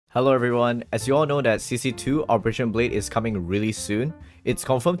Hello everyone, as you all know that CC2 Operation Blade is coming really soon. It's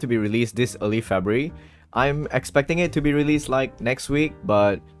confirmed to be released this early February. I'm expecting it to be released like next week,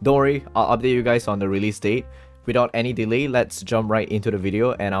 but don't worry, I'll update you guys on the release date. Without any delay, let's jump right into the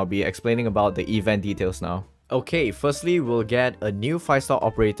video and I'll be explaining about the event details now. Okay, firstly we'll get a new 5-star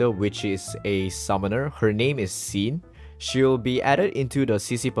operator which is a summoner. Her name is Scene. She'll be added into the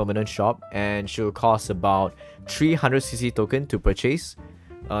CC permanent shop and she'll cost about 300 CC token to purchase.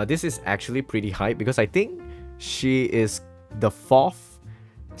 This is actually pretty hype because I think she is the 4th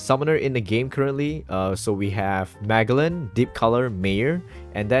summoner in the game currently. So we have Magellan, Deep Color, Myrrh,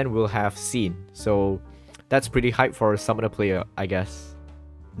 and then we'll have Scene. So that's pretty hype for a summoner player, I guess.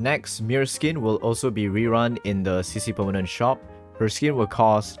 Next, Myrrh skin will also be rerun in the CC permanent shop. Her skin will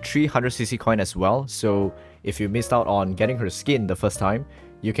cost 300 CC coin as well. So if you missed out on getting her skin the first time,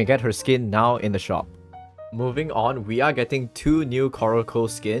 you can get her skin now in the shop. Moving on, we are getting 2 new Coracle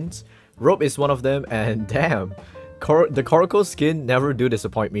skins. Rope is one of them, and damn, the Coracle skin never do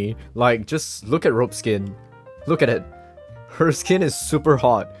disappoint me. Like, just look at Rope's skin. Look at it. Her skin is super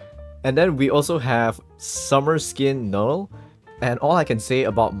hot. And then we also have Summer skin Null. And all I can say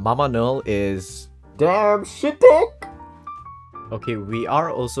about Mama Null is damn shit dick. Okay, we are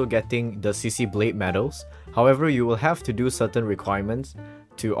also getting the CC Blade medals. However, you will have to do certain requirements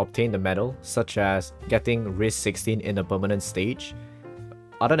to obtain the medal, such as getting risk 16 in a permanent stage.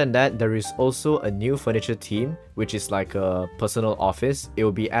 Other than that, there is also a new furniture team, which is like a personal office. It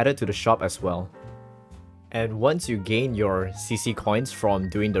will be added to the shop as well. And once you gain your CC coins from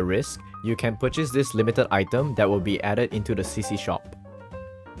doing the risk, you can purchase this limited item that will be added into the CC shop.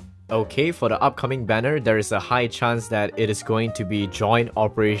 Okay, for the upcoming banner, there is a high chance that it is going to be Joint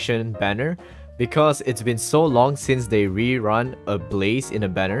Operation banner, because it's been so long since they rerun a Blaze in a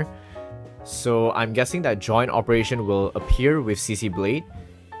banner. So I'm guessing that Joint Operation will appear with CC Blade.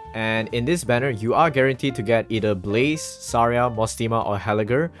 And in this banner, you are guaranteed to get either Blaze, Saria, Mostima or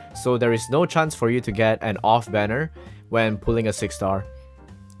Heliger. So there is no chance for you to get an off banner when pulling a 6-star.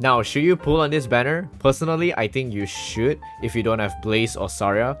 Now, should you pull on this banner? Personally, I think you should if you don't have Blaze or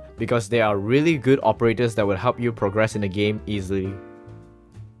Saria, because they are really good operators that will help you progress in the game easily.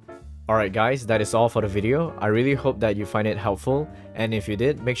 Alright guys, that is all for the video. I really hope that you find it helpful, and if you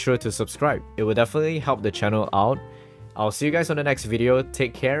did, make sure to subscribe. It will definitely help the channel out. I'll see you guys on the next video.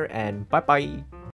 Take care and bye bye!